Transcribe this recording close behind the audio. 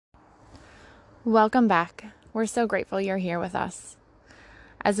Welcome back. We're so grateful you're here with us.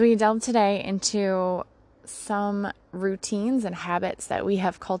 As we delve today into some routines and habits that we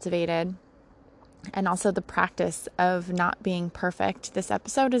have cultivated, and also the practice of not being perfect, this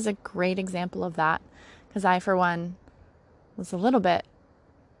episode is a great example of that because I, for one, was a little bit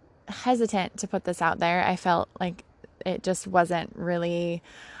hesitant to put this out there. I felt like it just wasn't really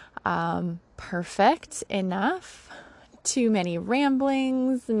perfect enough. Too many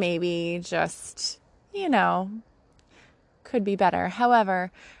ramblings, maybe just, could be better.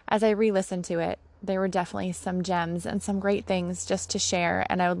 However, as I re-listened to it, there were definitely some gems and some great things just to share,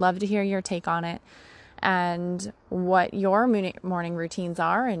 and I would love to hear your take on it and what your morning routines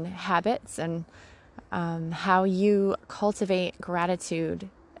are and habits and how you cultivate gratitude,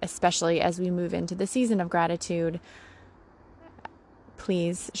 especially as we move into the season of gratitude.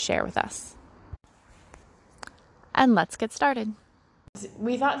 Please share with us. And let's get started.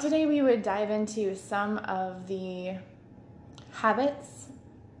 We thought today we would dive into some of the habits,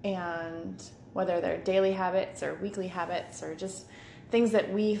 and whether they're daily habits or weekly habits or just things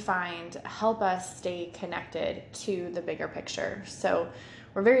that we find help us stay connected to the bigger picture. So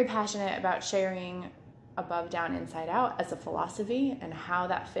we're very passionate about sharing above, down, inside out as a philosophy and how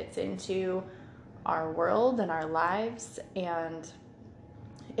that fits into our world and our lives. And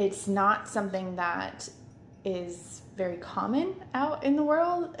it's not something that is very common out in the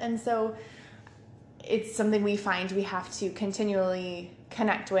world. And so it's something we find we have to continually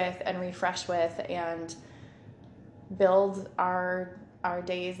connect with and refresh with and build our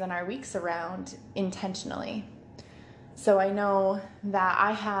days and our weeks around intentionally. So I know that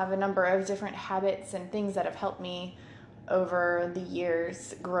I have a number of different habits and things that have helped me over the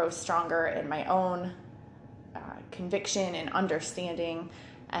years grow stronger in my own conviction and understanding,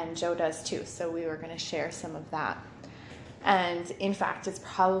 and Joe does too. So we were going to share some of that. And in fact, it's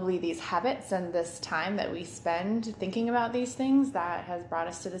probably these habits and this time that we spend thinking about these things that has brought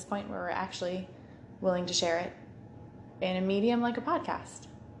us to this point where we're actually willing to share it in a medium like a podcast.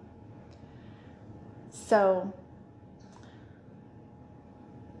 So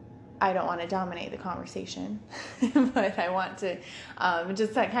I don't want to dominate the conversation, but I want to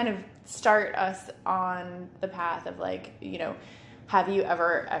just kind of start us on the path of have you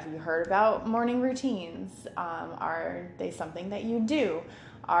heard about morning routines? Are they something that you do?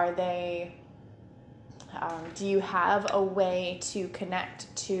 Are they, do you have a way to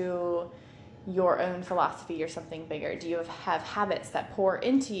connect to your own philosophy or something bigger? Do you have habits that pour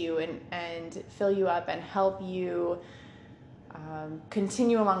into you and fill you up and help you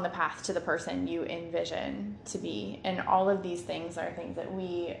continue along the path to the person you envision to be? And all of these things are things that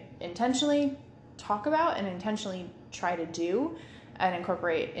we intentionally talk about and intentionally try to do and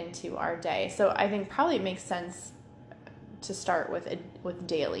incorporate into our day. So I think probably it makes sense to start with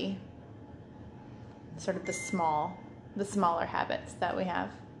daily, sort of the smaller habits that we have.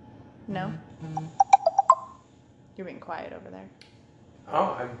 No? Mm-hmm. You're being quiet over there.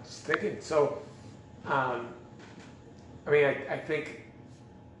 Oh, I'm just thinking. So, I think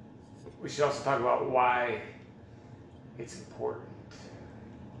we should also talk about why it's important.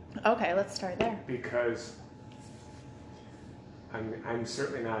 Okay, let's start there. Because I'm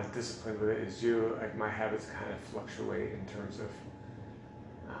certainly not as disciplined with it as you. Like, my habits kind of fluctuate in terms of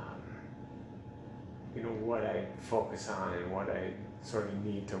what I focus on and what I sort of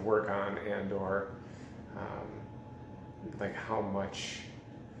need to work on, and or like how much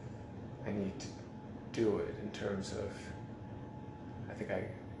I need to do it in terms of, I think I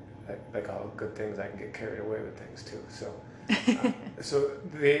like all good things, I can get carried away with things too. So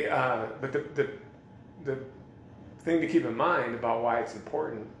but the thing to keep in mind about why it's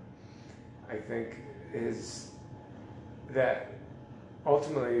important, I think, is that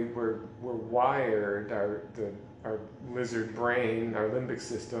ultimately we're wired, our lizard brain, our limbic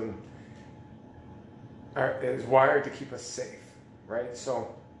system is wired to keep us safe, right?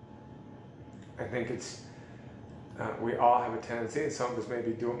 So I think it's we all have a tendency, and some of us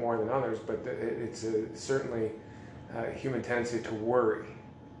maybe do it more than others, but it's certainly a human tendency to worry,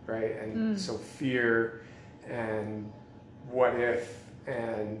 right? And so fear and what if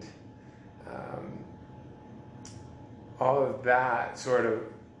and all of that sort of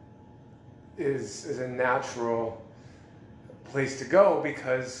is a natural place to go,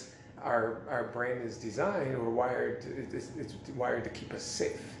 because our brain is designed, it's wired to keep us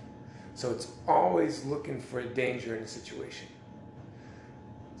safe. So it's always looking for a danger in a situation.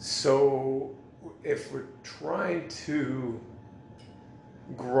 So if we're trying to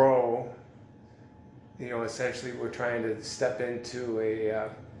grow, essentially we're trying to step into a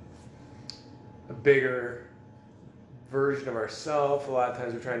bigger version of ourselves. A lot of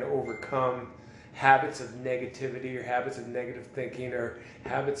times we're trying to overcome habits of negativity or habits of negative thinking or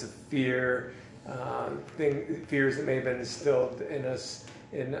habits of fear, fears that may have been instilled in us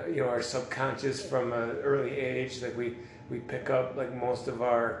in our subconscious from an early age, that we pick up like most of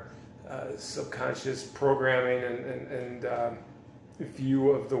our subconscious programming and view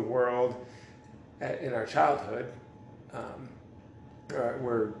of the world in our childhood.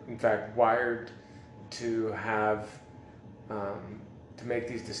 We're in fact wired to have to make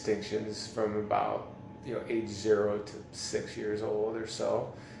these distinctions from about age 0 to 6 years old or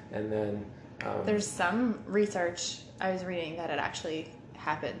so, and then there's some research I was reading that it actually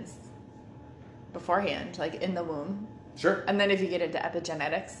happens beforehand, like in the womb. Sure. And then if you get into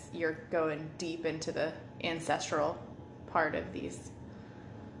epigenetics, you're going deep into the ancestral part of these.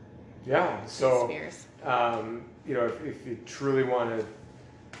 Yeah. So, spheres. If you truly want to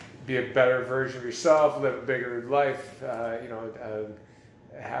be a better version of yourself, live a bigger life,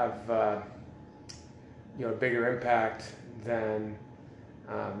 have a bigger impact than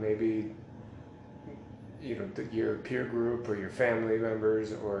maybe your peer group or your family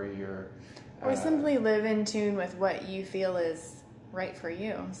members or your or simply live in tune with what you feel is right for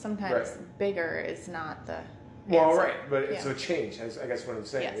you. Sometimes right. Bigger is not the well, answer. Right, but it's a change. I guess what I'm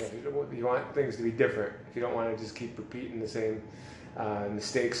saying. Yes. You want things to be different. If you don't want to just keep repeating the same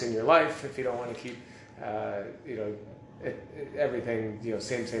mistakes in your life, if you don't want to keep everything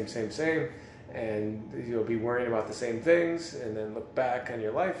same, and be worrying about the same things, and then look back on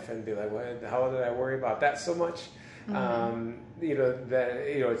your life and be like, well, how did I worry about that so much? Mm-hmm.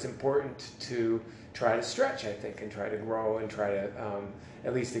 It's important to try to stretch, I think, and try to grow and try to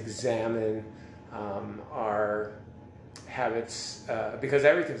at least examine our habits, because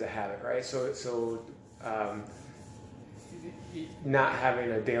everything's a habit, right? So not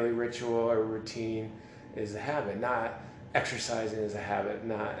having a daily ritual or routine is a habit. Not exercising is a habit.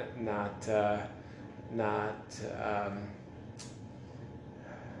 Not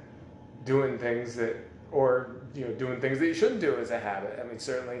doing things that, or doing things that you shouldn't do is a habit. I mean,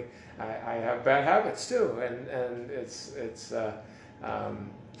 certainly I have bad habits too, and it's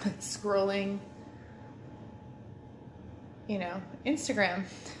scrolling. Instagram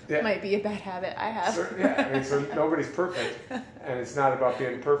might be a bad habit I have. So nobody's perfect, and it's not about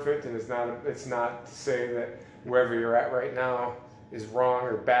being perfect, and it's not to say that wherever you're at right now is wrong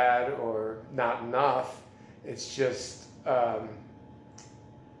or bad or not enough. It's just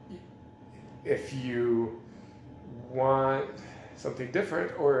if you want something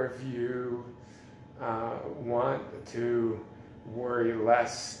different, or if you want to worry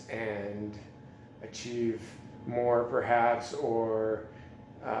less and achieve more perhaps, or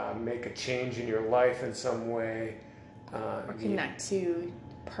make a change in your life in some way, or connect to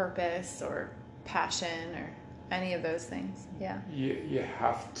purpose or passion or any of those things. You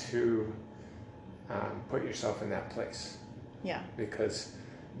have to put yourself in that place, because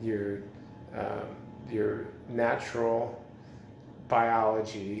your natural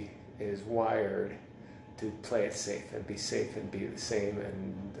biology is wired to play it safe and be the same,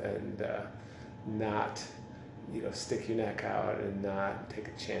 and not stick your neck out and not take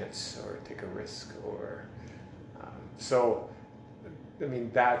a chance or take a risk, or so I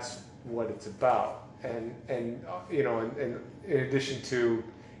mean that's what it's about. And in addition to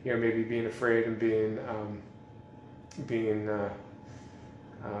maybe being afraid and being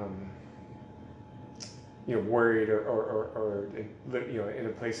worried or in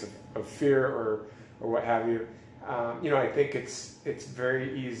a place of fear or what have you, I think it's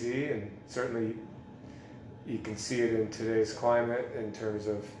very easy, and certainly you can see it in today's climate in terms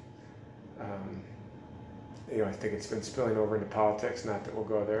of I think it's been spilling over into politics. Not that we'll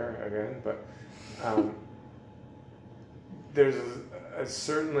go there again, but there's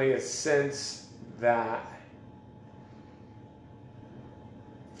certainly a sense that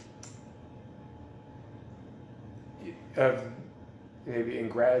of maybe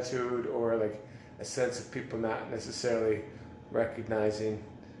ingratitude, or like a sense of people not necessarily recognizing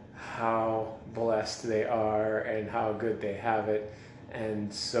how blessed they are and how good they have it,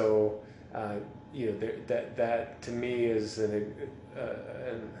 and so that to me is an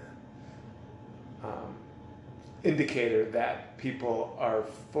indicator that people are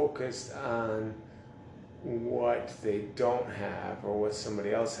focused on what they don't have, or what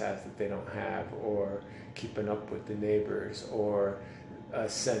somebody else has that they don't have, or keeping up with the neighbors, or a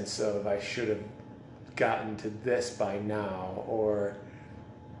sense of I should have gotten to this by now,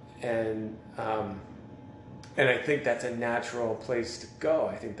 and I think that's a natural place to go.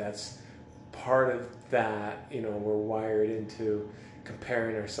 I think that's part of that. We're wired into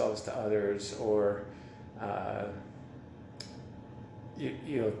comparing ourselves to others, or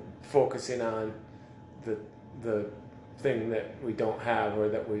focusing on the thing that we don't have or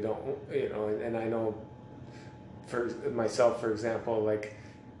that we don't, and I know for myself, for example, like,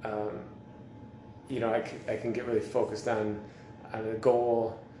 I can get really focused on a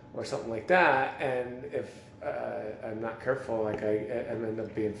goal or something like that, and if I'm not careful, like I end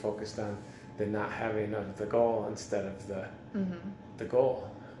up being focused on the not having of the goal instead of the goal,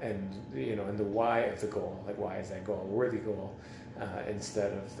 and and the why of the goal, like why is that goal a worthy goal,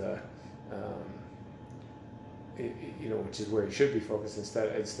 instead of the which is where you should be focused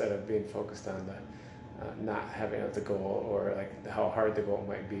instead of being focused on the not having of the goal, or like how hard the goal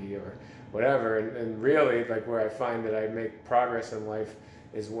might be or whatever. And really, like, where I find that I make progress in life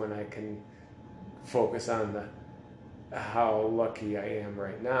is when I can focus on how lucky I am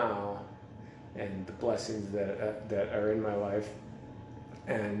right now and the blessings that are in my life,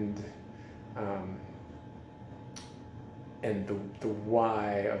 and the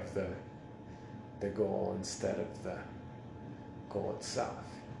why of the goal instead of the goal itself.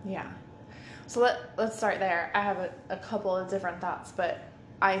 Yeah. So let's start there. I have a couple of different thoughts, but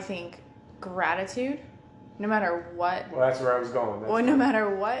I think gratitude, no matter what. Well, that's where I was going. No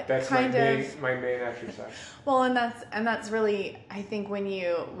matter what. That's my main exercise. Well, and that's really, I think, when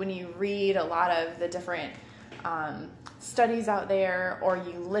you read a lot of the different studies out there, or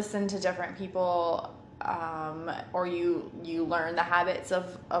you listen to different people, or you learn the habits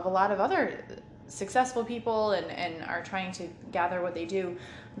of a lot of other successful people and are trying to gather what they do,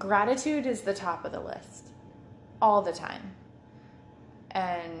 gratitude is the top of the list all the time.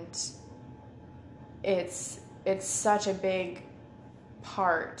 And it's such a big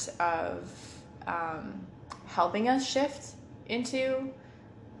part of helping us shift into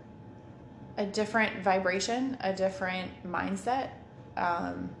a different vibration, a different mindset.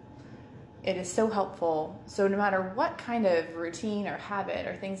 It is so helpful. So no matter what kind of routine or habit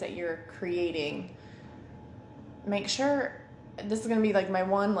or things that you're creating, make sure, this is going to be like my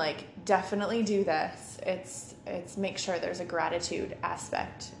one, like, definitely do this. It's make sure there's a gratitude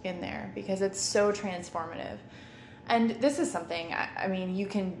aspect in there, because it's so transformative. And this is something, I mean, you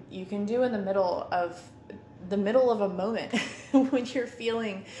can do in the middle of a moment when you're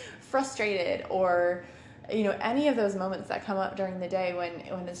feeling frustrated, or any of those moments that come up during the day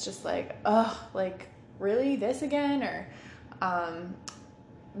when it's just like, oh, like, really, this again? Or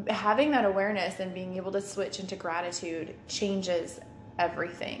having that awareness and being able to switch into gratitude changes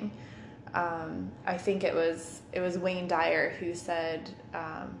everything. I think it was Wayne Dyer who said,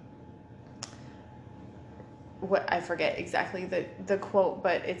 what, I forget exactly the quote,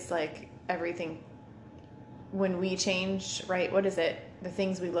 but it's like, everything, when we change, right? What is it? The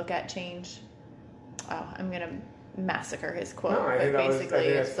things we look at change. Oh, I'm going to massacre his quote. No, I think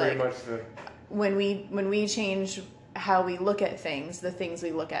that's pretty much the... When we change how we look at things, the things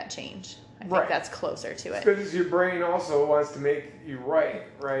we look at change. I think that's closer to it. Because your brain also wants to make you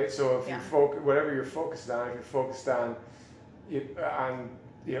right? So if you whatever you're focused on, if you're focused on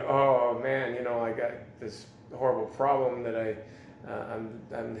oh man, I got this horrible problem that I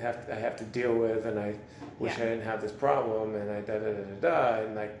have to deal with, and I wish I didn't have this problem, and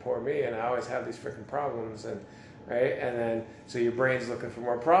and like, poor me, and I always have these freaking problems, and right, and then so your brain's looking for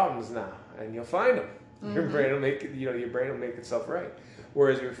more problems now, and you'll find them. Mm-hmm. Your brain will make itself right.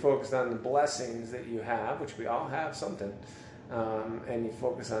 Whereas you're focused on the blessings that you have, which we all have something, and you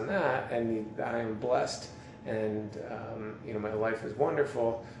focus on that, and I am blessed, and my life is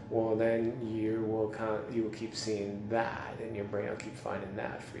wonderful. Well, then you will keep seeing that, and your brain will keep finding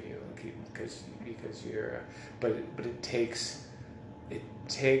that for you, and because you're. But it takes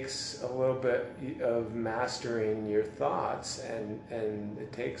a little bit of mastering your thoughts, and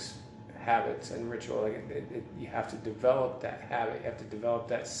it takes habits and ritual. Like you have to develop that habit. You have to develop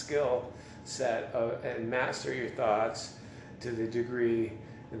that skill set and master your thoughts to the degree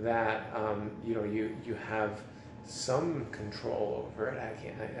that you have some control over it.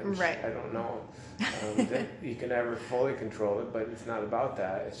 I don't know that you can ever fully control it, but it's not about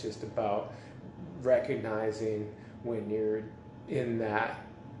that. It's just about recognizing when you're in that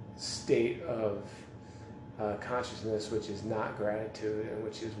state of consciousness, which is not gratitude, and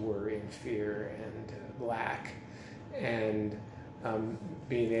which is worry and fear and lack, and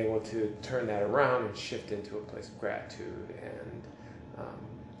being able to turn that around and shift into a place of gratitude and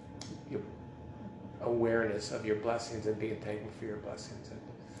your awareness of your blessings and being thankful for your blessings.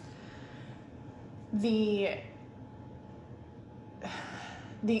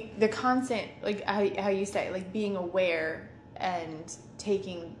 The constant, like how you say, like, being aware and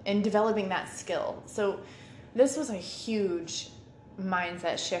taking and developing that skill. So this was a huge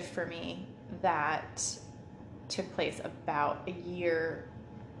mindset shift for me that took place about a year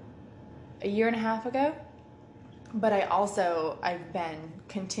a year and a half ago, but I've been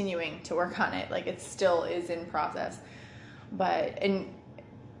continuing to work on it. Like, it still is in process. But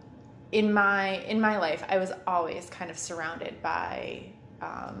in my life, I was always kind of surrounded by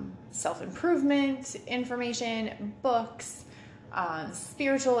self-improvement information, books,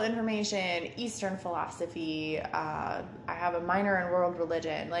 spiritual information, Eastern philosophy. I have a minor in world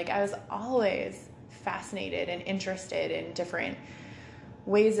religion. Like, I was always fascinated and interested in different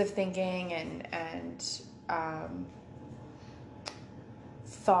ways of thinking and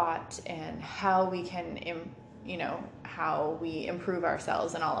thought, and how we can, how we improve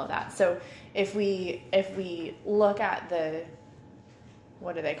ourselves and all of that. So if we look at the,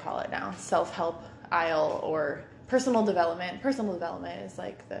 what do they call it now? Self-help aisle or personal development. Personal development is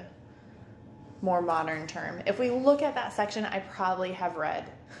like the more modern term. If we look at that section, I probably have read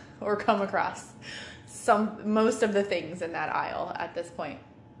or come across most of the things in that aisle at this point,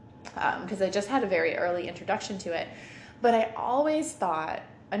 because I just had a very early introduction to it. But I always thought,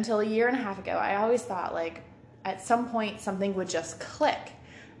 until a year and a half ago, I always thought, like, at some point something would just click,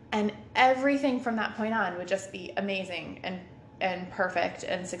 and everything from that point on would just be amazing and perfect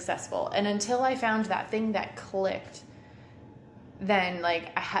and successful. And until I found that thing that clicked, then,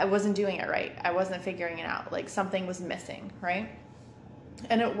 like, I wasn't doing it right. I wasn't figuring it out. Like, something was missing, right?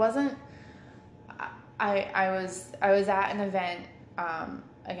 And it wasn't. I was at an event,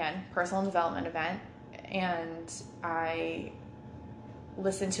 again, personal development event, and I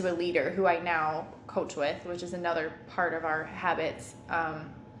listened to a leader who I now coach with, which is another part of our habits.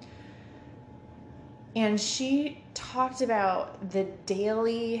 And she talked about the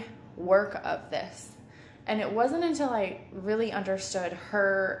daily work of this. And it wasn't until I really understood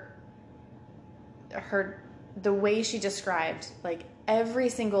the way she described, like, every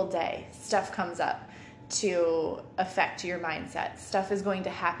single day stuff comes up to affect your mindset. Stuff is going to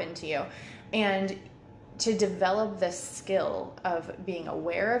happen to you. And to develop this skill of being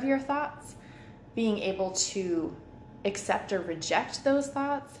aware of your thoughts, being able to accept or reject those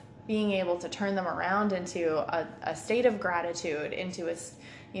thoughts, being able to turn them around into a state of gratitude, into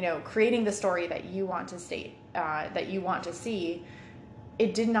creating the story that you want to that you want to see. I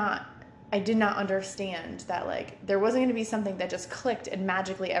did not understand that, like, there wasn't going to be something that just clicked and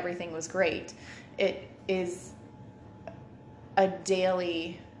magically everything was great. It is a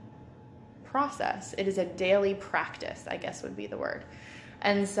daily process. It is a daily practice, I guess would be the word.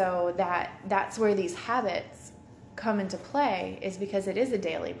 And so that's where these habits come into play, is because it is a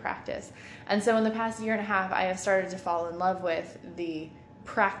daily practice. And so in the past year and a half, I have started to fall in love with the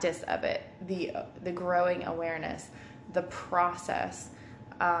practice of it, the growing awareness, the process.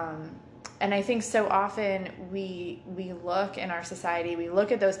 And I think so often we look in our society, we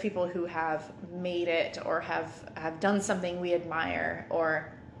look at those people who have made it or have done something we admire,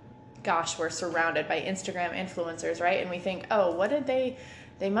 or, gosh, we're surrounded by Instagram influencers, right? And we think, oh, what did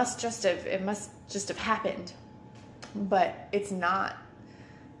it must just have happened. But it's not.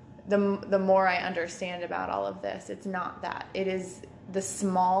 The more I understand about all of this, it's not that. It is the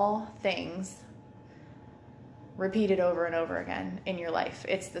small things repeated over and over again in your life.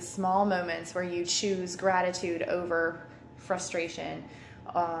 It's the small moments where you choose gratitude over frustration,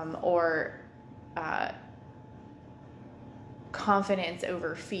 or confidence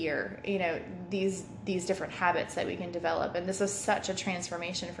over fear. These different habits that we can develop. And this was such a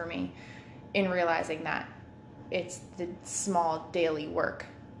transformation for me in realizing that it's the small daily work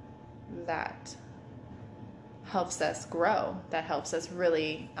that helps us grow, that helps us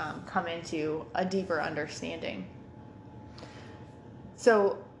really come into a deeper understanding.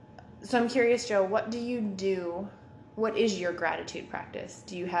 So I'm curious, Joe, what do you do? What is your gratitude practice?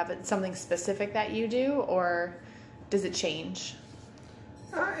 Do you have something specific that you do, or does it change?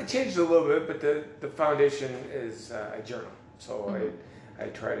 It changes a little bit, but the foundation is I journal. So I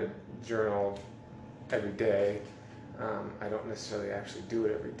try to journal every day. I don't necessarily actually do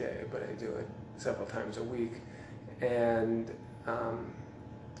it every day, but I do it several times a week. And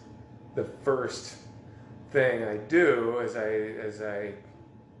the first thing I do is I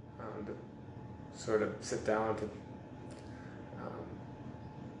sort of sit down to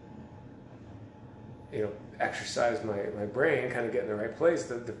exercise my brain, kind of get in the right place.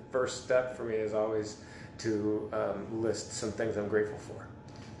 The first step for me is always to list some things I'm grateful for.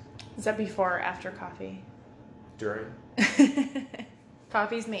 Is that before or after coffee? During.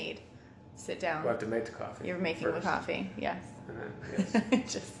 Coffee's made. Sit down. We'll have to make the coffee. You're making first. the coffee, yes. And then,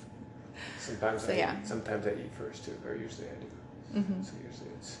 yes. Just. Sometimes sometimes I eat first too, or usually I do. Mm-hmm. So usually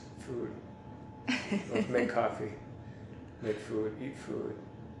it's food. Well, make coffee, make food, eat food,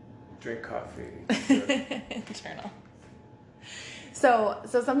 drink coffee. Journal. So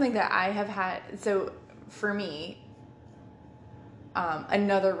something that I have had, so for me,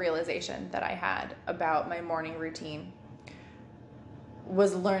 another realization that I had about my morning routine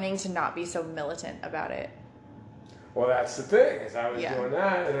was learning to not be so militant about it. Well, that's the thing, is I was doing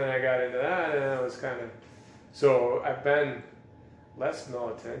that, and then I got into that, and I was kind of, so I've been less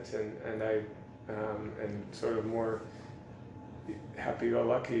militant, and I, and sort of more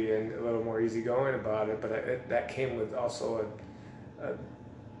happy-go-lucky and a little more easygoing about it, but that came with also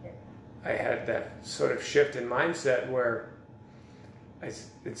I had that sort of shift in mindset where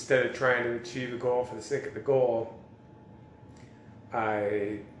instead of trying to achieve a goal for the sake of the goal,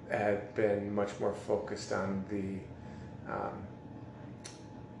 I had been much more focused on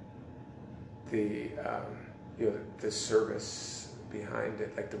the service behind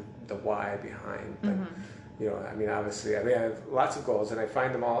it, like the why behind, like, I mean, obviously, I have lots of goals, and I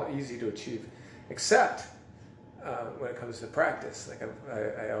find them all easy to achieve, except when it comes to practice. Like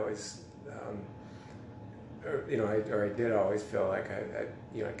I always, I did always feel like I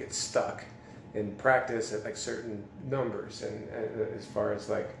get stuck in practice at like certain numbers, and as far as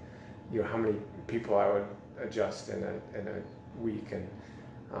like, how many people I would adjust in a week, and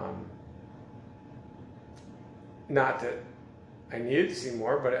not that I needed to see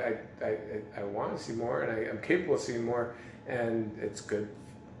more, but I want to see more, and I'm capable of seeing more, and it's good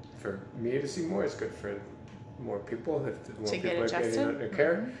for me to see more. It's good for more people if more to people get are getting under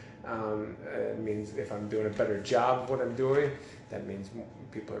care. It means if I'm doing a better job of what I'm doing, that means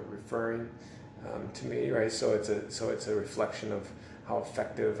people are referring to me, right? So it's a reflection of how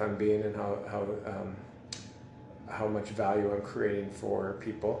effective I'm being, and how much value I'm creating for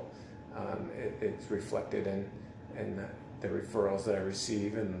people. It's reflected in the referrals that I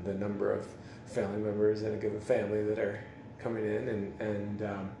receive, and the number of family members in a given family that are coming in and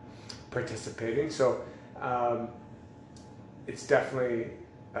participating. So it's definitely,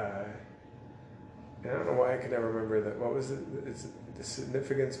 I don't know why I can never remember that. What was it? It's the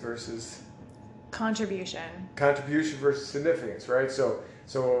significance versus contribution versus significance, right? So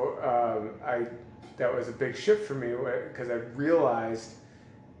that was a big shift for me, because I realized,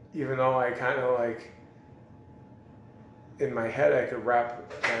 even though I kind of like, in my head, I could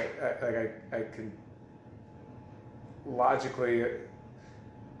I could logically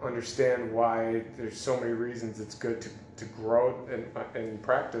understand why there's so many reasons it's good to grow in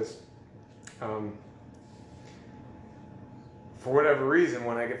practice. For whatever reason,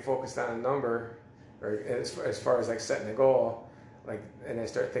 when I get focused on a number, or as far as like setting a goal, like, and I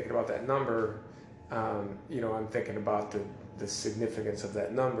start thinking about that number, I'm thinking about the significance of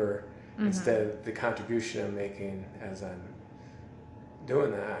that number, instead of the contribution I'm making as I'm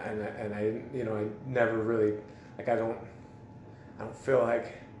doing that. And I never really, like, I don't feel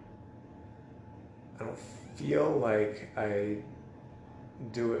like I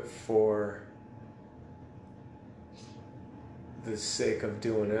do it for the sake of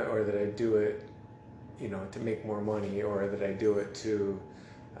doing it, or that I do it, to make more money, or that I do it to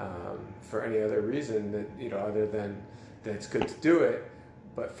for any other reason that, other than that it's good to do it.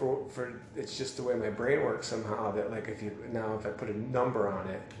 But for it's just the way my brain works somehow, that like if I put a number on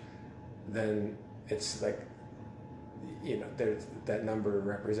it, then it's like, there's that number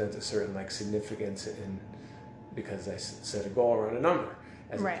represents a certain like significance because I set a goal around a number,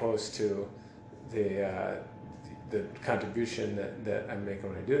 as opposed to the contribution that I'm making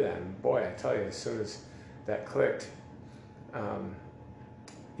when I do that. And boy, I tell you, as soon as that clicked,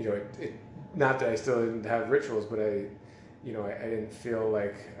 it not that I still didn't have rituals, but I didn't feel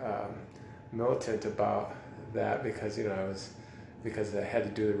like militant about that, because because I had to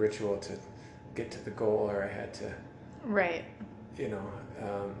do the ritual to get to the goal, or I had to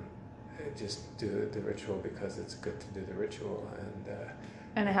just do the ritual because it's good to do the ritual,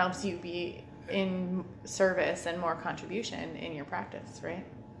 and it helps you be in service and more contribution in your practice, right?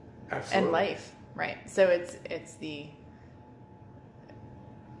 Absolutely. And life, right? So it's the,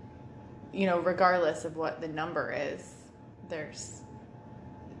 regardless of what the number is,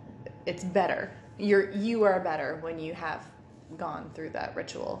 it's better. You are better when you have gone through that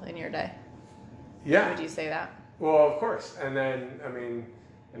ritual in your day. Yeah. Would you say that? Well, of course. And then, I mean,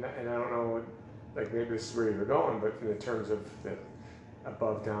 and I don't know, like, maybe this is where you're going, but in terms of the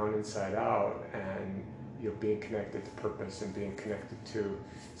above, down, inside out, and being connected to purpose, and being connected to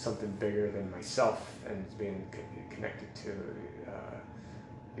something bigger than myself, and being connected to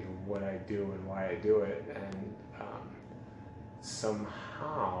what I do and why I do it, and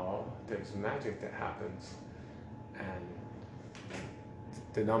somehow there's magic that happens, and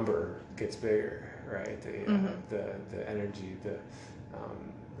the number gets bigger, right? The energy, the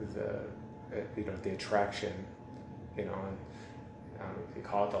attraction, and I don't know if you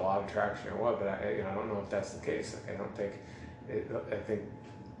call it the law of attraction or what, but I don't know if that's the case. Like, I don't think, I think,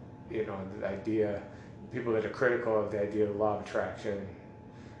 the idea, people that are critical of the idea of law of attraction,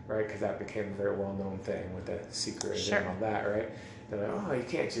 right? Because that became a very well-known thing with The Secret and all that, right? They're like, oh, you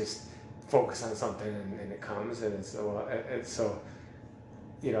can't just focus on something and it comes, and it's so,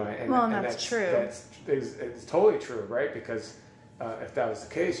 and that's true. It's totally true, right? Because if that was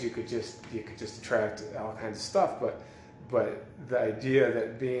the case, you could just attract all kinds of stuff, but the idea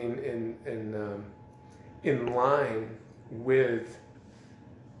that being in line with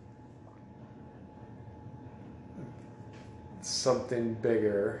something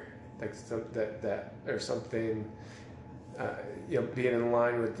bigger, like something, being in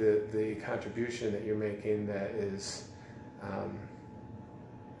line with the contribution that you're making, that is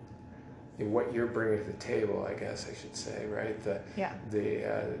what you're bringing to the table, I guess I should say, right?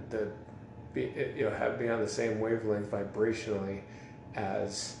 Be on the same wavelength vibrationally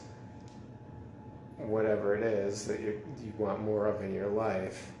as whatever it is that you want more of in your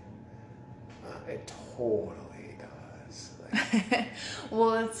life. It totally does.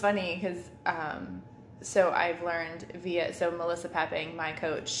 Well, it's funny because so I've learned so Melissa Pepping, my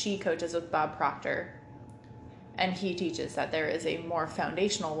coach, she coaches with Bob Proctor, and he teaches that there is a more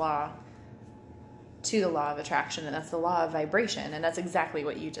foundational law to the law of attraction, and that's the law of vibration. And that's exactly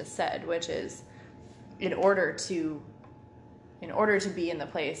what you just said, which is in order to be in the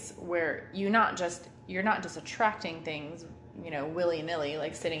place where you're not just attracting things, willy-nilly,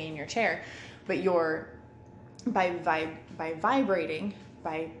 like sitting in your chair, but you're by vibrating,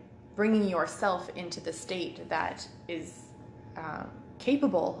 by bringing yourself into the state that is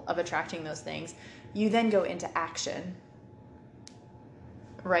capable of attracting those things, you then go into action.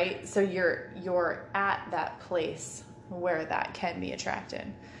 Right? So you're at that place where that can be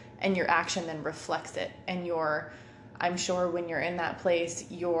attracted, and your action then reflects it. And I'm sure when you're in that place,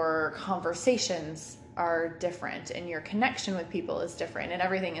 your conversations are different, and your connection with people is different, and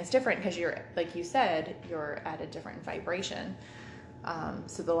everything is different because like you said, you're at a different vibration.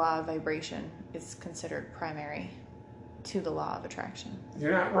 So the law of vibration is considered primary to the law of attraction.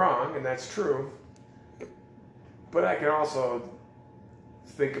 You're not wrong, and that's true. But I can also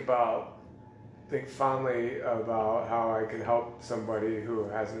think fondly about how I can help somebody who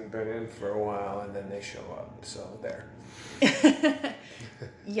hasn't been in for a while, and then they show up. So there.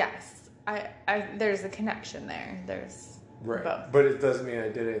 Yes, I there's a connection there. There's right, both. But it doesn't mean I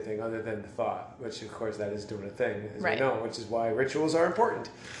did anything other than the thought, which of course that is doing a thing, as we know, which is why rituals are important.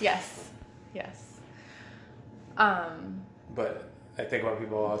 Yes. But I think about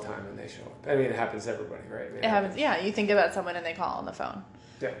people all the time and they show up. I mean, it happens to everybody, right? It happens. Yeah, you think about someone and they call on the phone.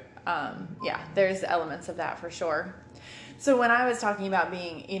 Yeah. There's elements of that for sure. So when I was talking about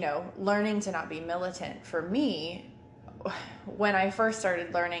being, learning to not be militant, for me, when I first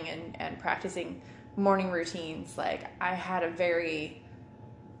started learning and practicing morning routines, like I had a very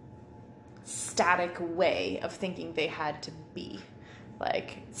static way of thinking they had to be.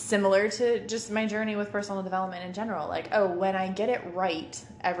 Like similar to just my journey with personal development in general. Like, when I get it right,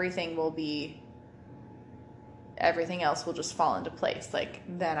 everything else will just fall into place. Like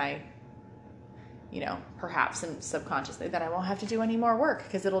then I, perhaps subconsciously, then I won't have to do any more work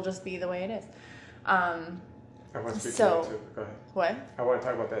because it'll just be the way it is. I want to speak to that too. Go ahead. What? I want to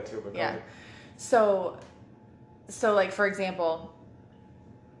talk about that too, but go ahead. So like, for example,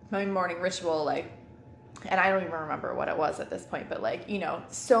 my morning ritual, like, and I don't even remember what it was at this point, but like,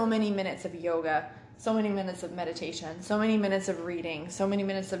 so many minutes of yoga, so many minutes of meditation, so many minutes of reading, so many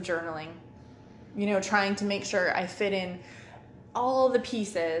minutes of journaling, trying to make sure I fit in all the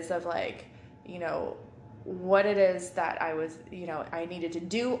pieces of like, what it is that I was, I needed to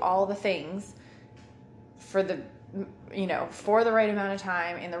do all the things for the right amount of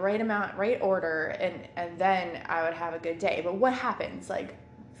time in the right order. And then I would have a good day. But what happens? Like,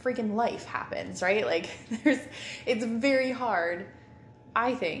 freaking life happens, right? Like it's very hard,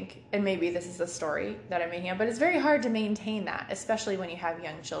 I think, and maybe this is a story that I'm making up, but it's very hard to maintain that, especially when you have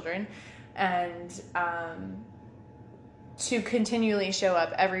young children, and to continually show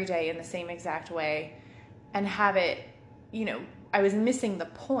up every day in the same exact way and have it, I was missing the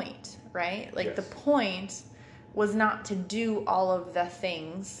point, right? Like yes. The point was not to do all of the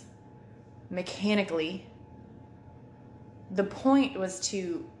things mechanically. The point was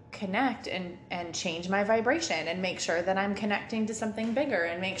to connect and change my vibration and make sure that I'm connecting to something bigger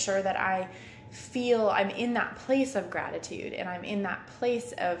and make sure that I feel I'm in that place of gratitude and I'm in that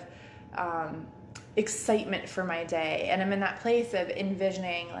place of excitement for my day, and I'm in that place of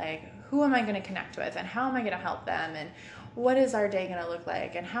envisioning, like, who am I going to connect with and how am I going to help them, and what is our day going to look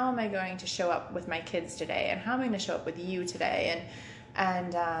like, and how am I going to show up with my kids today, and how am I going to show up with you today,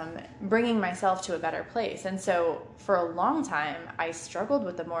 and bringing myself to a better place. And so for a long time, I struggled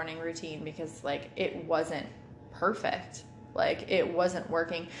with the morning routine because like it wasn't perfect. Like it wasn't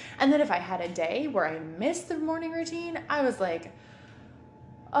working. And then if I had a day where I missed the morning routine, I was like,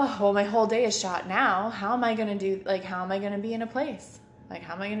 oh, well, my whole day is shot now. How am I going to do, like, how am I going to be in a place? Like,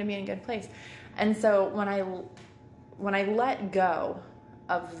 how am I going to be in a good place? And so when I let go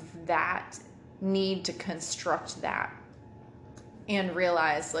of that need to construct that and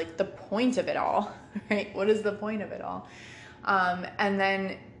realize like the point of it all, right? What is the point of it all? And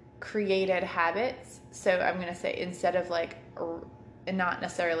then created habits. So I'm going to say instead of like, not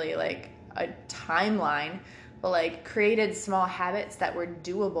necessarily like a timeline, but like created small habits that were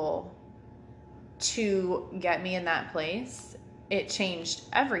doable to get me in that place, it changed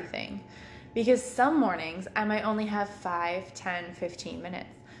everything. Because some mornings I might only have 5, 10, 15 minutes.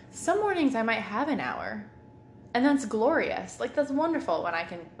 Some mornings I might have an hour. And that's glorious. Like that's wonderful when I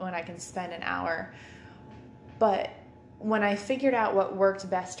can spend an hour. But when I figured out what worked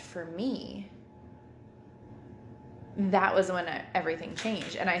best for me, that was when everything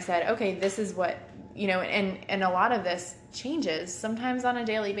changed. And I said, okay, this is what, you know, and a lot of this changes sometimes on a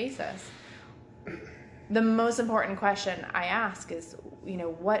daily basis. The most important question I ask is, you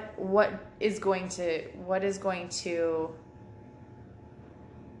know, what is going to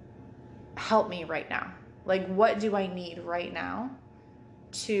help me right now? Like, what do I need right now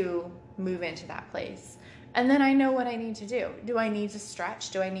to move into that place? And then I know what I need to do. Do I need to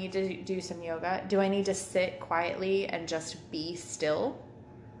stretch? Do I need to do some yoga? Do I need to sit quietly and just be still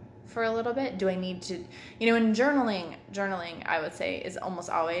for a little bit? Do I need to, you know, in journaling, I would say is almost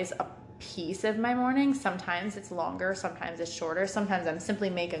always a piece of my morning. Sometimes it's longer, sometimes it's shorter. Sometimes I'm simply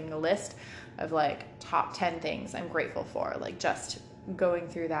making a list of like top 10 things I'm grateful for, like just going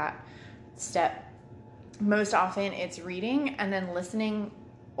through that step. Most often it's reading and then listening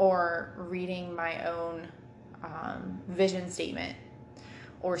or reading my own vision statement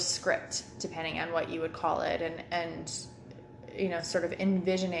or script, depending on what you would call it, and you know, sort of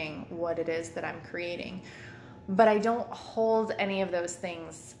envisioning what it is that I'm creating. But I don't hold any of those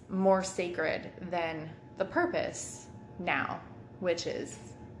things more sacred than the purpose now, which is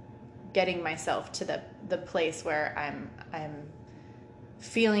getting myself to the place where I'm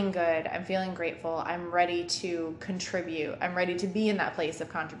feeling good, I'm feeling grateful, I'm ready to contribute, I'm ready to be in that place of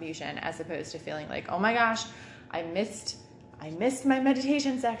contribution, as opposed to feeling like, oh my gosh, I missed my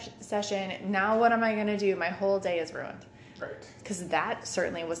meditation session. Now what am I going to do? My whole day is ruined. Right. Because that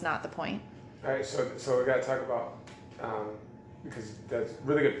certainly was not the point. All right, so we got to talk about because that's a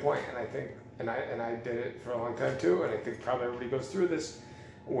really good point, and I think, and I did it for a long time too, and I think probably everybody goes through this,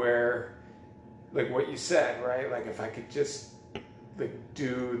 where, like what you said, right? Like if I could just like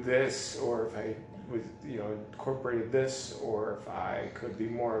do this, or if I was, you know, incorporated this, or if I could be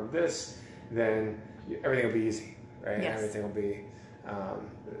more of this, then everything will be easy, right? Yes. Everything will be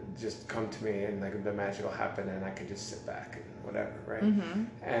just come to me, and like the magic will happen, and I can just sit back and whatever, right? Mm-hmm.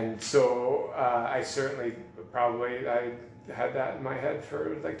 And so I certainly I had that in my head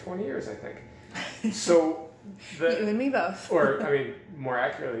for like 20 years, I think. So you and me both. Or I mean, more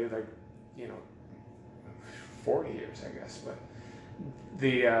accurately, like, you know, 40 years, I guess. But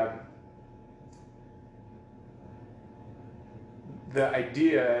the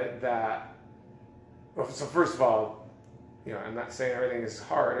idea that, well, so first of all, you know, I'm not saying everything is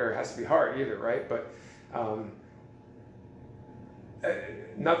hard or has to be hard either, right? But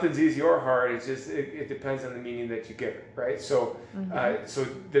nothing's easy or hard. It's just it depends on the meaning that you give it, right? So so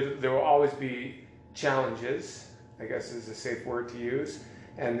there will always be challenges, I guess is a safe word to use,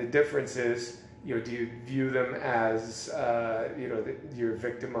 and the difference is, you know, do you view them as you know, that you're a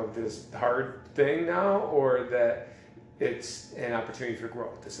victim of this hard thing now, or that it's an opportunity for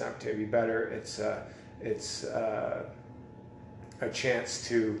growth? It's an opportunity to be better. It's a chance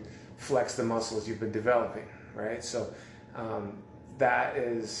to flex the muscles you've been developing, right? So that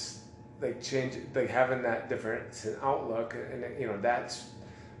is like having that difference in outlook, and you know, that's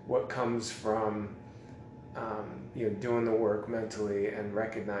what comes from you know, doing the work mentally and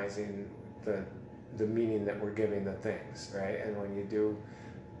recognizing the meaning that we're giving the things, right? And when you do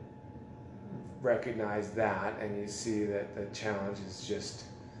recognize that, and you see that the challenge is just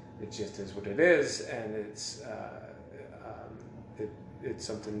is what it is, and it's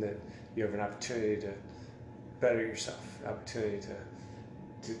something that you have an opportunity to better yourself, an opportunity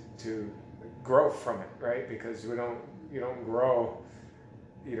to grow from it, right? Because you don't grow,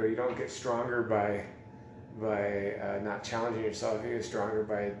 you know, you don't get stronger by not challenging yourself. You get stronger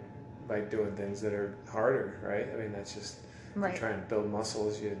by doing things that are harder, right? I mean, that's just, right. If you're trying to build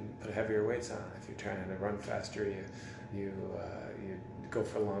muscles, you put heavier weights on. If you're trying to run faster, you you go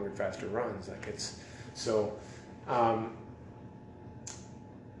for longer, faster runs. Like it's so.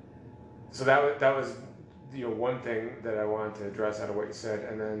 So that was one thing that I wanted to address out of what you said,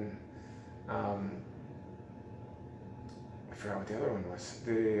 and then I forgot what the other one was.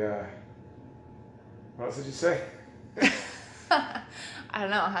 What else did you say? I don't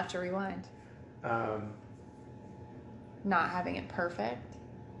know. I'll have to rewind. Not having it perfect.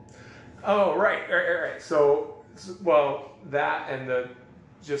 Oh, right. So well, that and and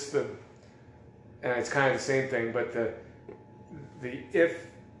it's kind of the same thing, but the if,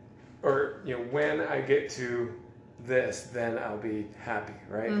 or when I get to this, then I'll be happy,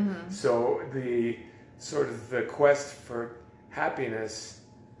 right? Mm-hmm. So the sort of the quest for happiness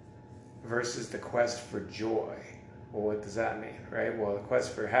versus the quest for joy. Well, what does that mean, right? Well, the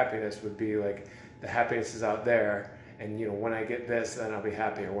quest for happiness would be like the happiness is out there, and when I get this, then I'll be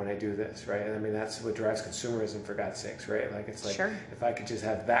happy, or when I do this, right? And I mean, that's what drives consumerism, for God's sakes, right? Like it's like, sure, if I could just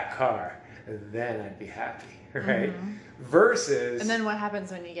have that car, then I'd be happy, right? Mm-hmm. Versus, and then what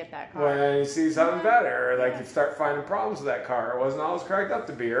happens when you get that car? When you see something better, or like you start finding problems with that car, it wasn't always cracked up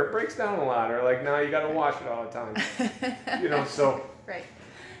to be, or it breaks down a lot, or like now you got to wash it all the time, So right.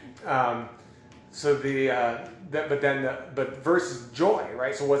 So but versus joy,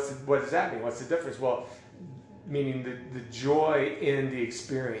 right? So what does that mean? What's the difference? Well, meaning the joy in the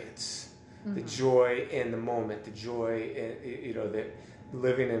experience, mm-hmm, the joy in the moment, the joy in, that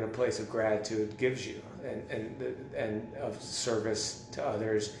living in a place of gratitude gives you, and of service to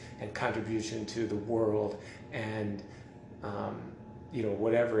others and contribution to the world, and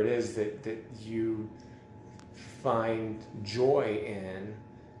whatever it is that you find joy in,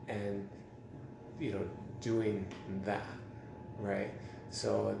 and doing that, right?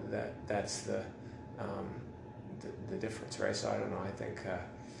 So that's the difference, right? So I don't know. I think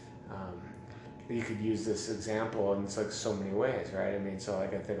you could use this example in like so many ways, right? I mean, so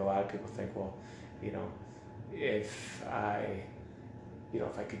like I think a lot of people think, well, if I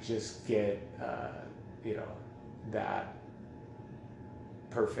could just get that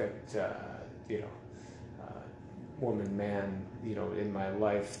perfect woman, man, in my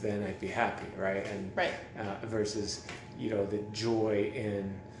life, then I'd be happy, right? And right. Versus the joy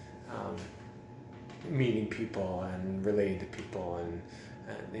in meeting people and relating to people and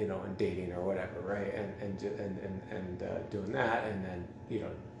and dating or whatever, right? And doing that, and then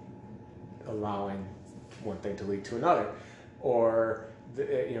allowing one thing to lead to another, or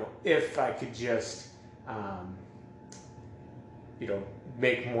if I could just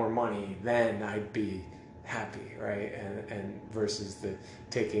make more money, then I'd be happy, right? And versus the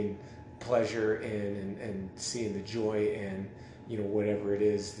taking pleasure in and seeing the joy in whatever it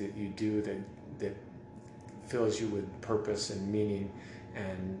is that you do that fills you with purpose and meaning,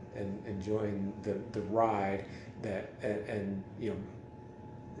 and enjoying the ride, that and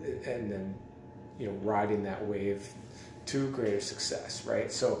then riding that wave to greater success, right?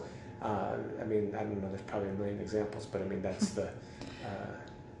 So I mean, I don't know, there's probably a million examples, but I mean that's the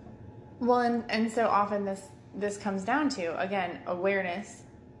well, and so often this comes down to, again, awareness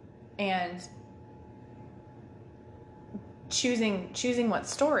and choosing what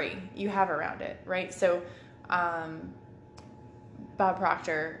story you have around it, right? So Bob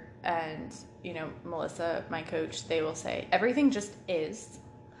Proctor and Melissa, my coach, they will say everything just is,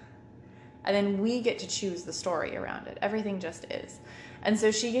 and then we get to choose the story around it. Everything just is. And so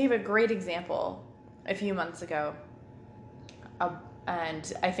she gave a great example a few months ago,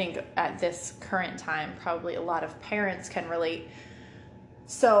 and I think at this current time probably a lot of parents can relate.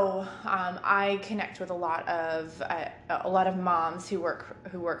 So I connect with a lot of moms who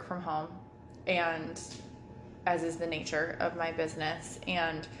work from home, and as is the nature of my business.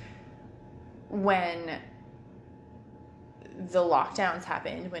 And when the lockdowns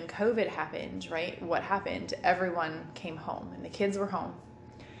happened, when COVID happened, right? What happened? Everyone came home, and the kids were home.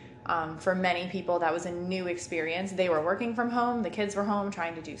 For many people, that was a new experience. They were working from home. The kids were home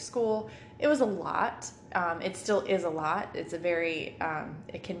trying to do school. It was a lot. It still is a lot. It's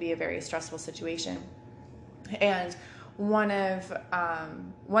it can be a very stressful situation. And one of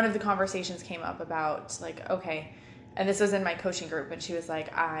the conversations came up about like, okay, and this was in my coaching group, and she was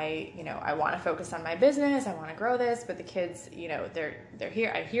like, I want to focus on my business. I want to grow this, but the kids, they're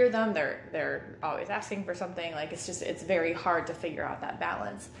here. I hear them. They're always asking for something. Like, it's very hard to figure out that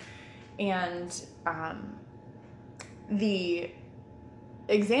balance. And the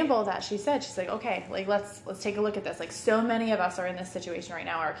example that she said, she's like, okay, like let's take a look at this. Like, so many of us are in this situation right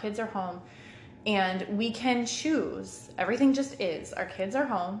now. Our kids are home, and we can choose. Everything just is. Our kids are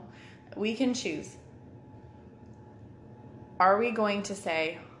home. We can choose. Are we going to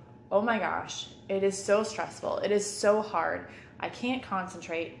say, oh my gosh, it is so stressful. It is so hard. I can't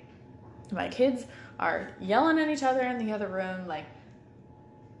concentrate. My kids are yelling at each other in the other room. Like,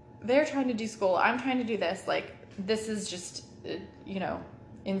 they're trying to do school. I'm trying to do this. Like, this is just,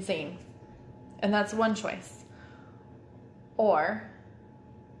 insane. And that's one choice. Or,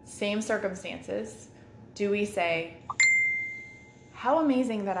 same circumstances, do we say, how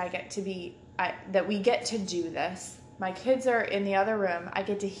amazing that that we get to do this. My kids are in the other room. I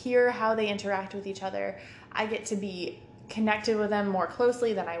get to hear how they interact with each other. I get to be connected with them more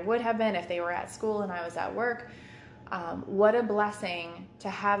closely than I would have been if they were at school and I was at work. What a blessing to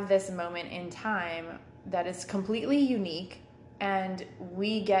have this moment in time that is completely unique, and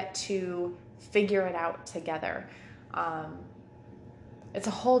we get to figure it out together. It's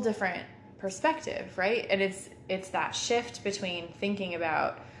a whole different perspective, right? And it's that shift between thinking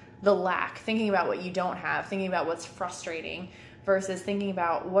about the lack, thinking about what you don't have, thinking about what's frustrating, versus thinking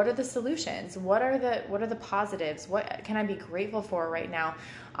about what are the solutions, what are the positives, what can I be grateful for right now.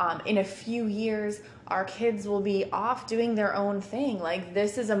 In a few years, our kids will be off doing their own thing. Like,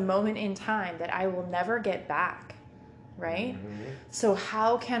 this is a moment in time that I will never get back, right? Mm-hmm. So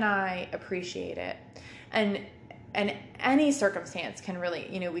how can I appreciate it? And any circumstance can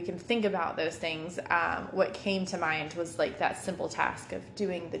really, we can think about those things. What came to mind was like that simple task of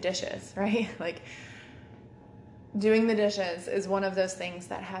doing the dishes, right? Like, doing the dishes is one of those things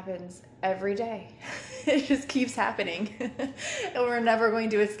that happens every day. It just keeps happening. And we're never going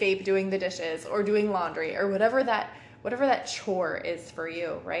to escape doing the dishes or doing laundry or whatever that chore is for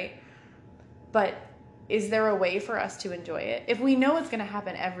you, right? But is there a way for us to enjoy it? If we know it's going to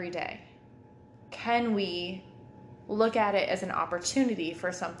happen every day, can we look at it as an opportunity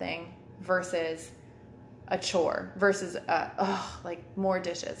for something versus a chore, versus like more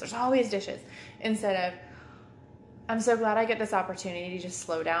dishes? There's always dishes. Instead of, I'm so glad I get this opportunity to just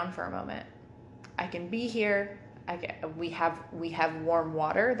slow down for a moment. I can be here. We have warm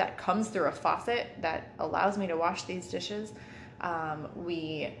water that comes through a faucet that allows me to wash these dishes.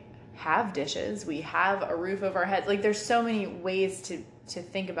 We have dishes. We have a roof over our heads. Like, there's so many ways to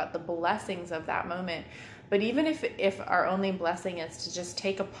think about the blessings of that moment. But even if our only blessing is to just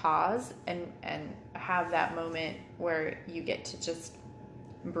take a pause and have that moment where you get to just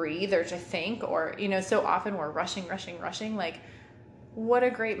breathe or to think, or, so often we're rushing. Like, what a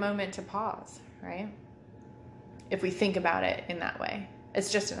great moment to pause, right? If we think about it in that way.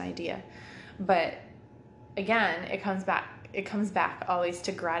 It's just an idea. But again, it comes back always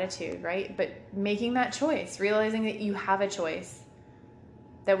to gratitude, right? But making that choice, realizing that you have a choice,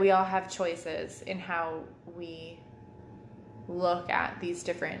 that we all have choices in how we look at these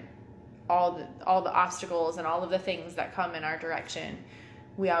different, all the obstacles and all of the things that come in our direction.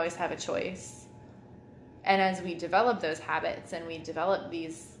 We always have a choice. And as we develop those habits and we develop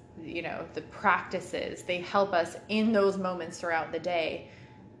these, the practices, they help us in those moments throughout the day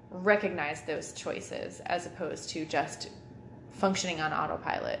recognize those choices, as opposed to just functioning on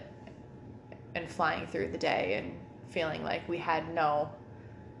autopilot and flying through the day and feeling like we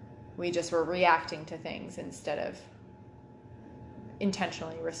just were reacting to things instead of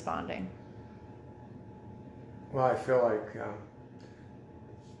intentionally responding. Well, I feel like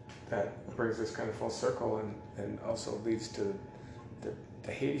that brings us kind of full circle and also leads to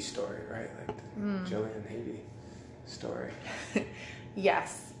the Haiti story, right? Like the Jillian Haiti story.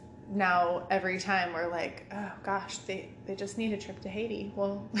 Yes. Now every time we're like, oh gosh, they just need a trip to Haiti.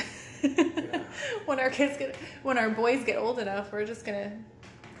 Well, yeah. when our boys get old enough, we're just gonna.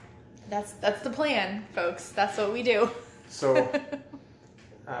 That's the plan, folks. That's what we do. So,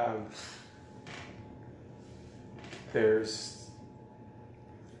 there's,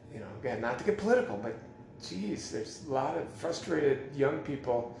 again, not to get political, but geez, there's a lot of frustrated young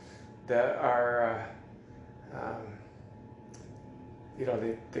people that are,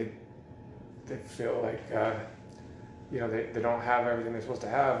 they feel like, they don't have everything they're supposed to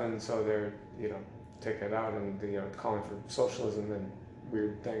have, and so they're, taking it out and, calling for socialism and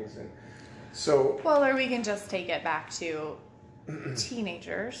weird things. And so, well, or we can just take it back to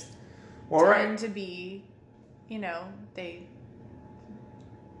teenagers tend to be,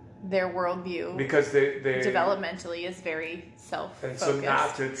 their worldview, because they developmentally is very self-focused. And so,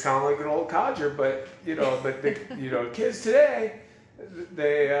 not to sound like an old codger, but kids today,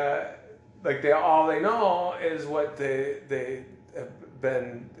 they all they know is what they have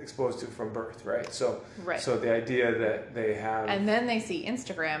been exposed to from birth, right? So, right. So the idea that they have, and then they see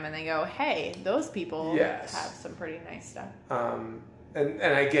Instagram and they go, "Hey, those people have some pretty nice stuff." And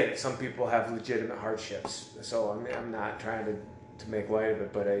I get it. Some people have legitimate hardships, so I'm not trying to make light of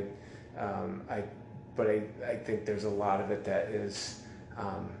it, but I think there's a lot of it that is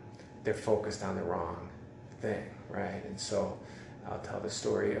they're focused on the wrong thing, right? And so I'll tell the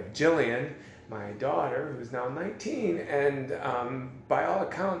story of Jillian, my daughter, who's now 19, and by all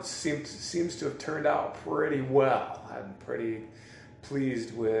accounts seems to have turned out pretty well. I'm pretty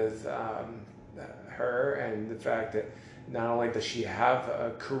pleased with her, and the fact that not only does she have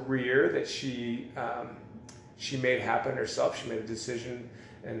a career that she made happen herself, she made a decision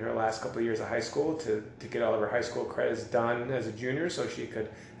in her last couple of years of high school to get all of her high school credits done as a junior so she could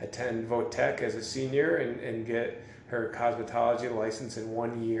attend Votech as a senior and get her cosmetology license in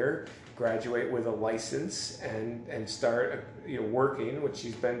 1 year, graduate with a license, and start working, which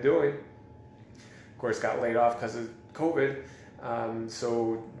she's been doing. Of course, got laid off because of COVID,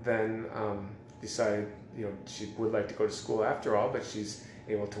 so then decided she would like to go to school after all, but she's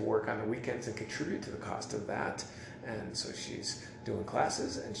able to work on the weekends and contribute to the cost of that. And so she's doing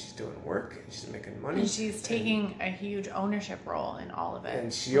classes and she's doing work and she's making money. And she's taking a huge ownership role in all of it.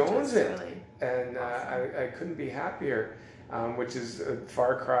 And she owns it. Really and awesome. I couldn't be happier, which is a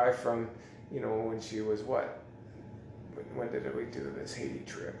far cry from, when she was what? When did we do this Haiti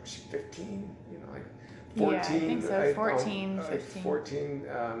trip? Was she 15? Like 14? Yeah, I think so. 14, 15. 14,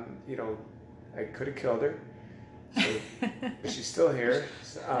 I could have killed her. So, but she's still here.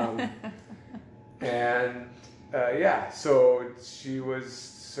 So she was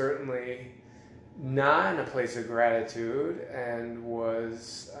certainly not in a place of gratitude and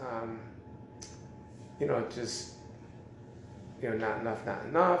was, just, not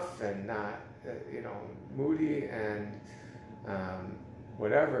enough, and not, moody and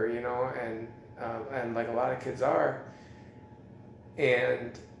whatever, and like a lot of kids are.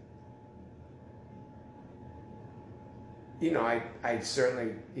 And I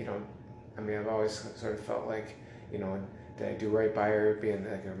certainly, I've always sort of felt like, did I do right by her, being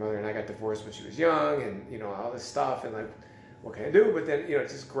like her mother and I got divorced when she was young, and, all this stuff, and like, what can I do? But then, it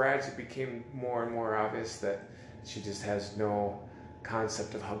just gradually became more and more obvious that she just has no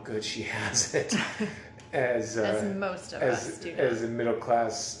concept of how good she has it. As most of us do. As a middle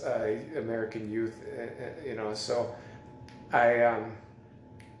class American youth, so I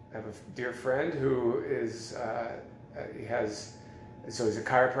have a dear friend who is he's a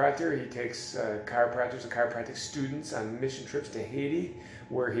chiropractor. He takes chiropractors and chiropractic students on mission trips to Haiti,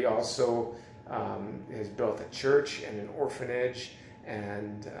 where he also has built a church and an orphanage,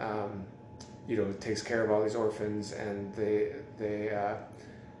 and takes care of all these orphans, and the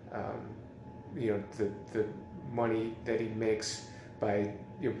money that he makes by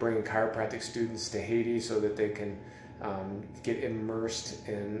bringing chiropractic students to Haiti so that they can get immersed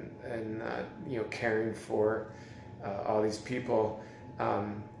in caring for all these people,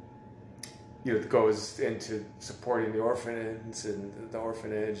 goes into supporting the orphans and the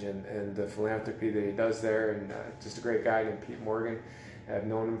orphanage and the philanthropy that he does there, and just a great guy named Pete Morgan. I've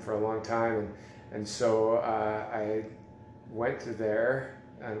known him for a long time, and so I went to there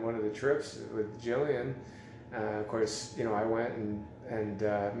on one of the trips with Jillian. Of course, I went and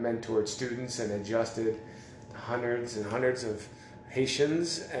mentored students and adjusted hundreds and hundreds of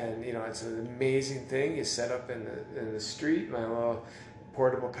Haitians, and it's an amazing thing. You set up in the street, my little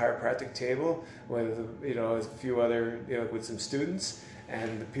portable chiropractic table with a few other with some students,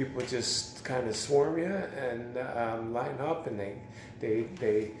 and the people just kind of swarm you and line up, and they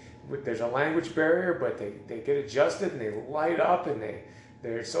there's a language barrier, but they get adjusted and they light up, and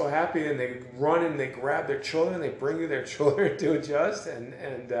they're so happy, and they run and they grab their children, they bring you their children to adjust, and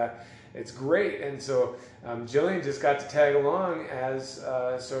it's great. And so Jillian just got to tag along as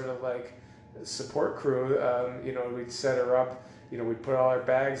sort of like a support crew. We'd set her up, we'd put all our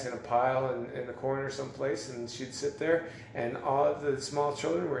bags in a pile in the corner someplace, and she'd sit there, and all of the small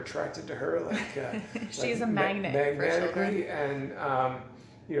children were attracted to her like she's a magnet for children. And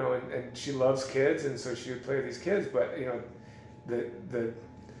and she loves kids, and so she would play with these kids. But the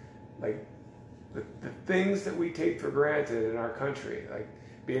things that we take for granted in our country, like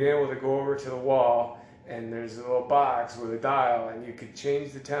being able to go over to the wall and there's a little box with a dial and you could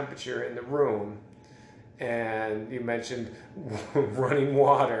change the temperature in the room, and you mentioned running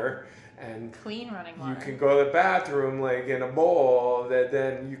water, and clean running water. You can go to the bathroom like in a bowl that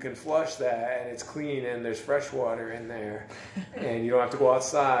then you can flush that, and it's clean, and there's fresh water in there, and you don't have to go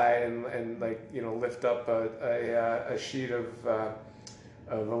outside and lift up a sheet of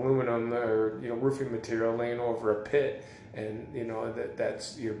aluminum or roofing material laying over a pit, and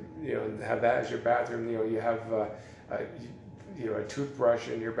that's your have that as your bathroom. You have a toothbrush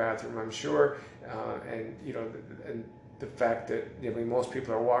in your bathroom, I'm sure, and the fact that most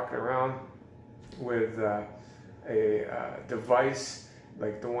people are walking around with a device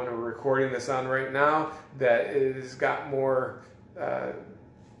like the one we're recording this on right now that has got more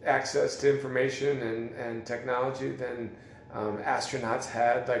access to information and technology than astronauts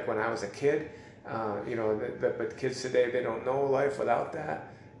had, like when I was a kid. But kids today, they don't know life without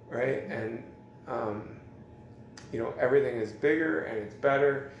that, right? And everything is bigger and it's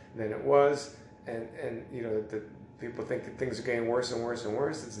better than it was, and the people think that things are getting worse and worse and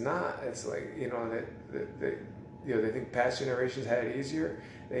worse. It's not. It's like they think past generations had it easier.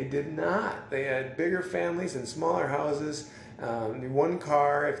 They did not. They had bigger families and smaller houses, one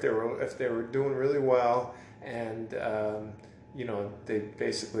car if they were doing really well, and they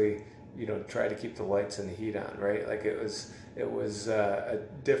basically try to keep the lights and the heat on, right? Like it was a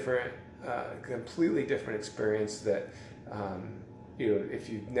different, completely different experience that if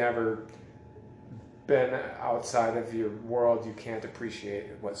you've never been outside of your world, you can't appreciate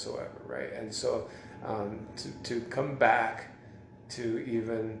it whatsoever, right? And so to come back to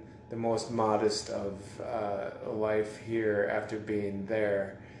even the most modest of life here after being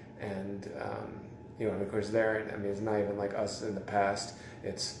there, and and of course there, I mean, it's not even like us in the past.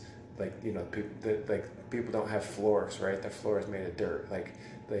 It's like people don't have floors, right? Their floor is made of dirt. Like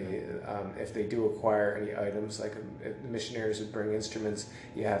they, if they do acquire any items, like missionaries would bring instruments,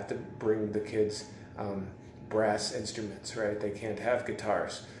 you have to bring the kids brass instruments, right? They can't have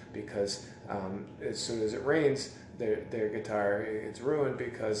guitars because as soon as it rains, their guitar gets ruined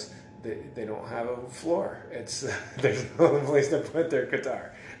because they don't have a floor. It's there's no place to put their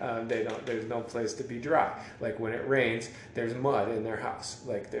guitar. There's no place to be dry. Like when it rains, there's mud in their house.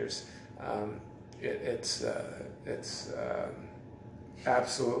 Like there's it's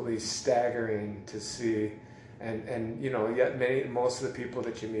absolutely staggering to see, and yet most of the people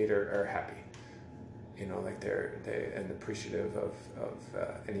that you meet are happy. Like they and appreciative of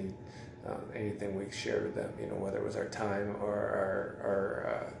anything we shared with them. Whether it was our time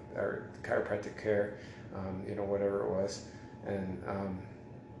or our chiropractic care, whatever it was, and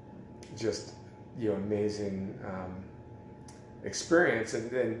just amazing experience.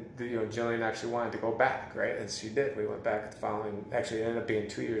 And then Jillian actually wanted to go back, right? And she did. We went back the following. Actually, it ended up being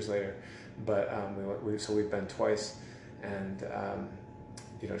 2 years later, but we've been twice, and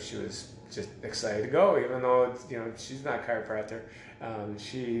she was just excited to go, even though she's not a chiropractor.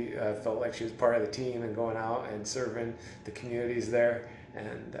 She felt like she was part of the team and going out and serving the communities there,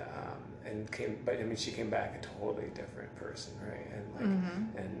 and came. But I mean, she came back a totally different person, right?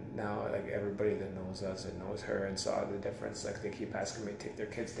 And and now like everybody that knows us and knows her and saw the difference. Like they keep asking me to take their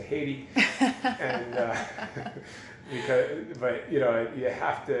kids to Haiti, and but you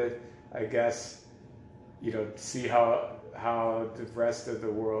have to, I guess, see how the rest of the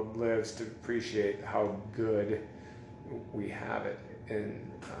world lives to appreciate how good we have it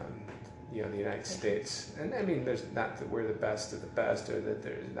in the United States. And I mean, there's not that we're the best of the best, or that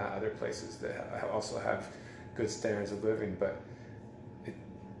there's not other places that also have good standards of living, but it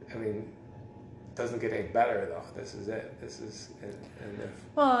doesn't get any better though. This is it. This is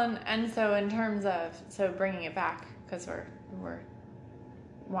and so in terms of bringing it back, because we're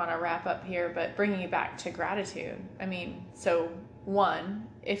want to wrap up here, but bringing it back to gratitude. I mean, so one,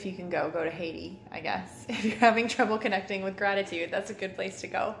 if you can go to Haiti, I guess. If you're having trouble connecting with gratitude, that's a good place to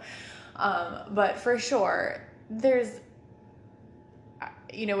go. But for sure, there's,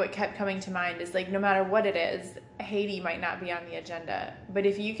 what kept coming to mind is like, no matter what it is, Haiti might not be on the agenda, but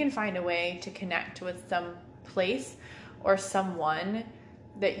if you can find a way to connect with some place or someone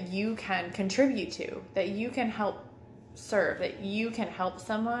that you can contribute to, that you can help serve, that you can help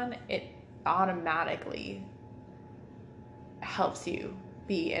someone, it automatically helps you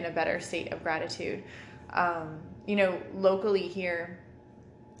be in a better state of gratitude. Locally here,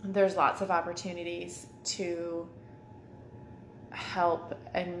 there's lots of opportunities to help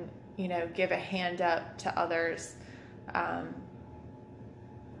and give a hand up to others.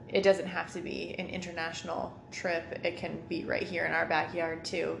 It doesn't have to be an international trip. It can be right here in our backyard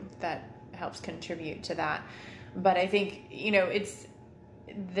too. That helps contribute to that. But I think,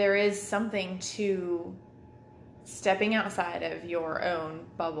 there is something to stepping outside of your own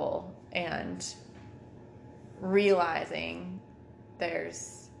bubble and realizing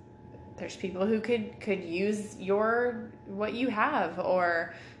there's people who could use what you have,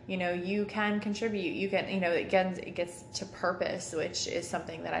 or, you can contribute, you can, again, it gets to purpose, which is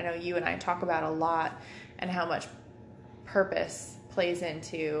something that I know you and I talk about a lot, and how much purpose plays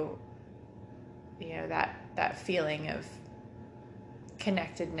into, that feeling of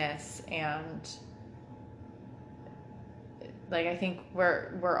connectedness. And like, I think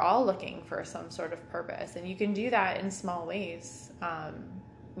we're all looking for some sort of purpose, and you can do that in small ways.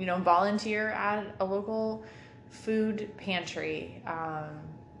 Volunteer at a local food pantry,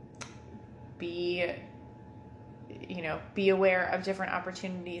 be be aware of different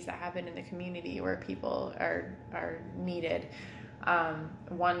opportunities that happen in the community where people are needed.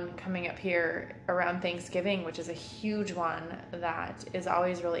 One coming up here around Thanksgiving, which is a huge one that is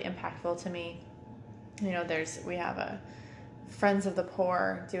always really impactful to me. We have a Friends of the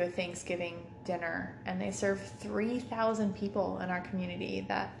Poor do a Thanksgiving dinner, and they serve 3,000 people in our community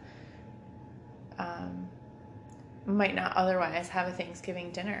that might not otherwise have a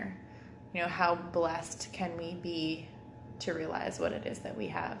Thanksgiving dinner. How blessed can we be to realize what it is that we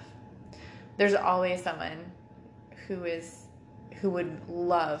have? There's always someone who would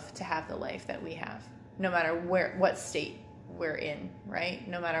love to have the life that we have, no matter what state we're in, right?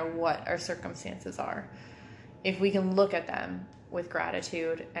 No matter what our circumstances are. If we can look at them with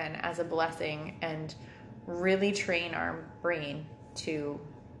gratitude and as a blessing and really train our brain to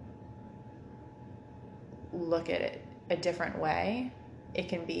look at it a different way, it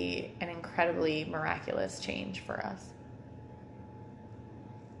can be an incredibly miraculous change for us.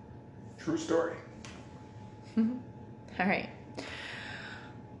 True story. All right.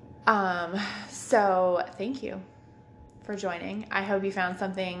 So thank you for joining. I hope you found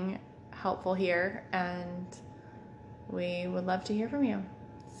something helpful here, and we would love to hear from you.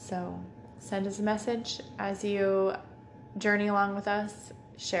 So send us a message as you journey along with us.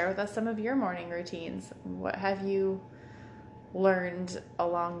 Share with us some of your morning routines. What have you learned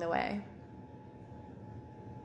along the way?